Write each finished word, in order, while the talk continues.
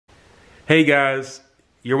Hey guys,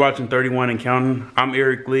 you're watching 31 and Counting. I'm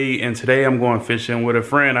Eric Lee, and today I'm going fishing with a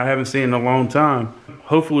friend I haven't seen in a long time.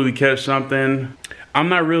 Hopefully we catch something. I'm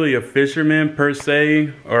not really a fisherman per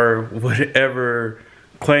se, or would ever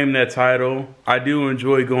claim that title. I do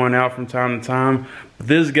enjoy going out from time to time, but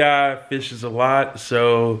this guy fishes a lot,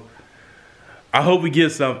 so I hope we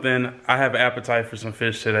get something. I have an appetite for some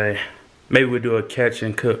fish today. Maybe we'll do a catch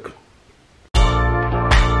and cook.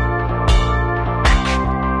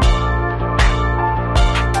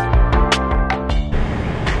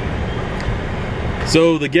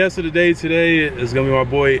 So the guest of the day today is gonna be my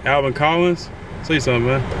boy Alvin Collins. Say something,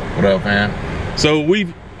 man. What up, man? So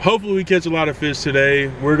hopefully we catch a lot of fish today.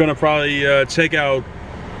 We're gonna probably check out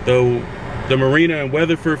the marina in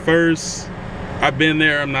Weatherford first. I've been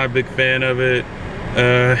there. I'm not a big fan of it.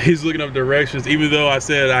 He's looking up directions, even though I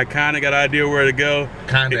said I kind of got an idea where to go.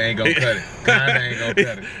 Kinda ain't gonna cut it. Kinda ain't gonna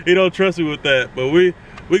cut it. He don't trust me with that, but we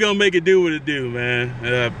gonna make it do what it do,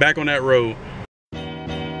 man. Back on that road.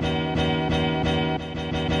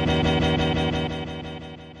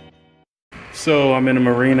 So I'm in a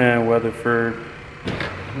marina in Weatherford,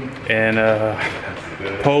 and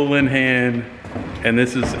pole in hand, and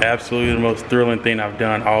this is absolutely the most thrilling thing I've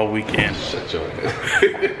done all weekend. Shut your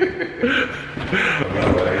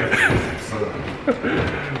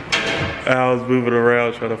I was moving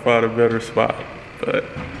around trying to find a better spot, but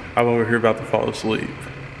I'm over here about to fall asleep,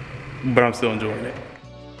 but I'm still enjoying it.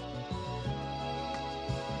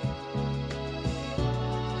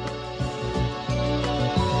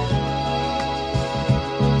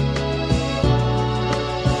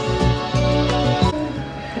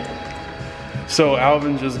 So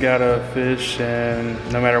Alvin just got a fish, and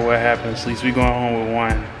no matter what happens, at least we going home with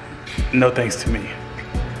one. No thanks to me.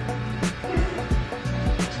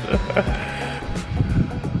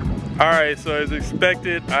 All right, so as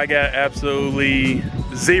expected, I got absolutely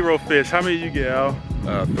zero fish. How many did you get, Al?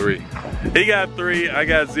 3. He got 3, I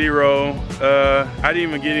got 0. I didn't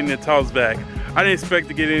even get any toss back. I didn't expect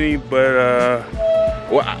to get any, but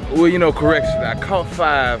well, you know, correction. I caught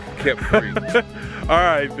 5, kept 3. All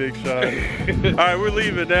right, big shot. All right, we're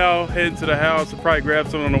leaving now, heading to the house. We'll probably grab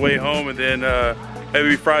something on the way home, and then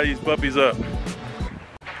maybe fry these puppies up.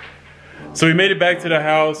 So we made it back to the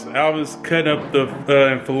house. Alvin's cutting up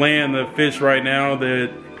and filleting the fish right now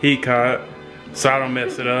that he caught, so I don't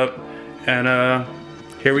mess it up. And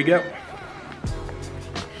here we go.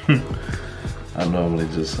 I normally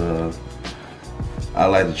just, I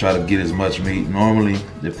like to try to get as much meat. Normally,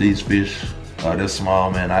 if these fish are this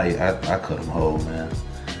small, man, I cut them whole, man.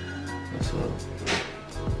 So,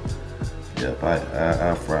 yep,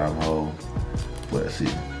 I fry them whole. But see,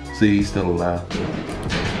 he's still alive.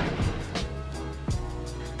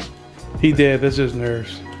 He dead, that's just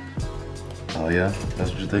nerves. Oh yeah,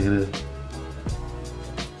 that's what you think it is?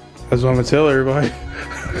 That's what I'm gonna tell everybody.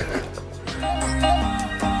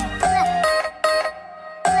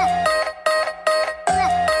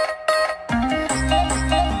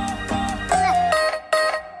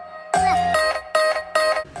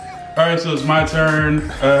 All right, so it's my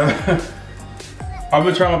turn. I'm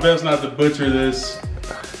gonna try my best not to butcher this.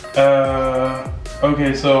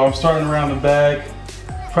 Okay, so I'm starting around the back,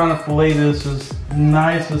 trying to fillet this as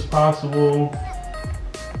nice as possible.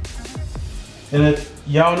 And if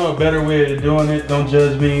y'all know a better way of doing it, don't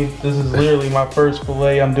judge me. This is literally my first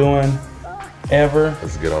fillet I'm doing ever.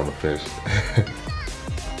 Let's get on the fish.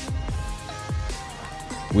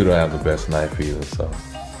 We don't have the best knife either, so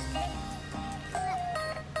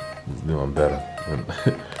he's doing better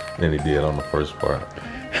than he did on the first part.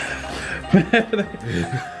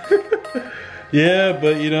 Yeah,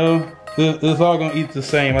 but you know, it's all gonna eat the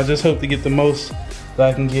same. I just hope to get the most that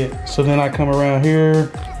I can get. So then I come around here.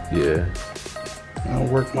 Yeah. I'll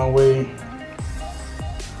work my way.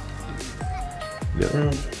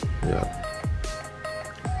 Yeah. Yeah.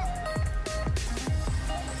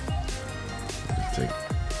 Just take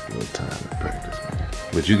a little time to practice, man.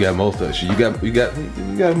 But you got most of it. You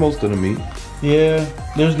got most of the meat. Yeah,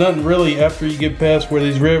 there's nothing really after you get past where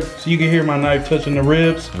these ribs, so you can hear my knife touching the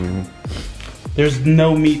ribs. Mm-hmm. There's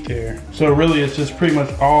no meat there. So really it's just pretty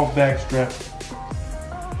much all backstrap.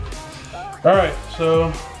 All right,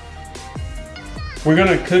 so we're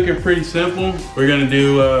gonna cook it pretty simple. We're gonna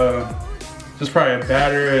do just probably a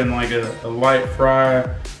batter and like a light fry,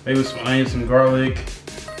 maybe with some onions, some garlic.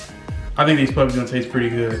 I think these puppies gonna taste pretty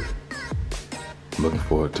good. Looking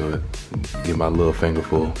forward to it. Get my little finger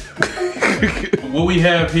full. What we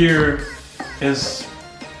have here is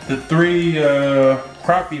the 3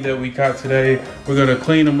 crappie that we caught today. We're gonna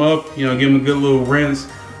clean them up, you know, give them a good little rinse,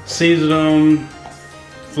 season them,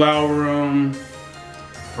 flour them,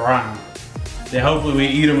 fry them. then hopefully we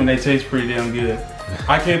eat them and they taste pretty damn good.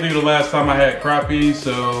 I can't think of the last time I had crappie,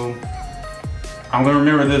 so I'm gonna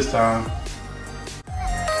remember this time.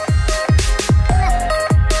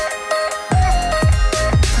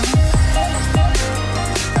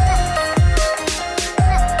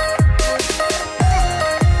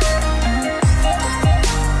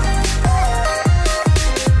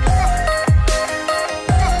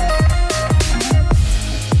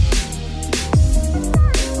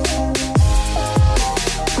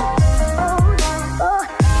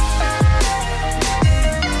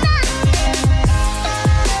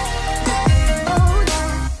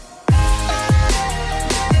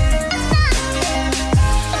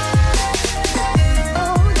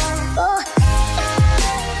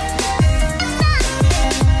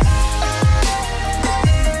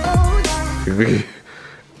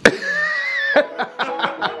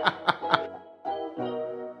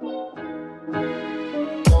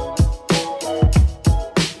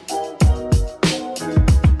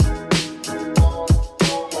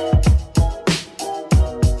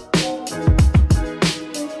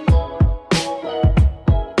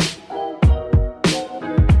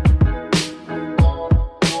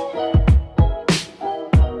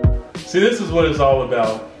 See, this is what it's all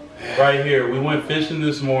about right here. We went fishing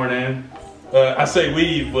this morning. I say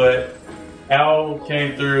we, but Al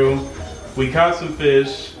came through. We caught some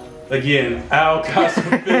fish. Again, Al caught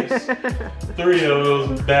some fish. 3 of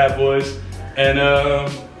those bad boys.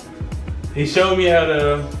 And he showed me how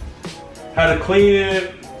to clean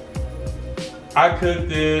it. I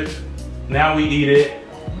cooked it. Now we eat it.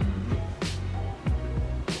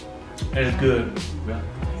 And it's good.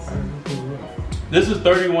 This is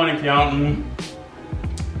 31 and counting.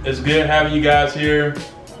 It's good having you guys here,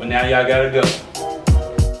 but now y'all gotta go.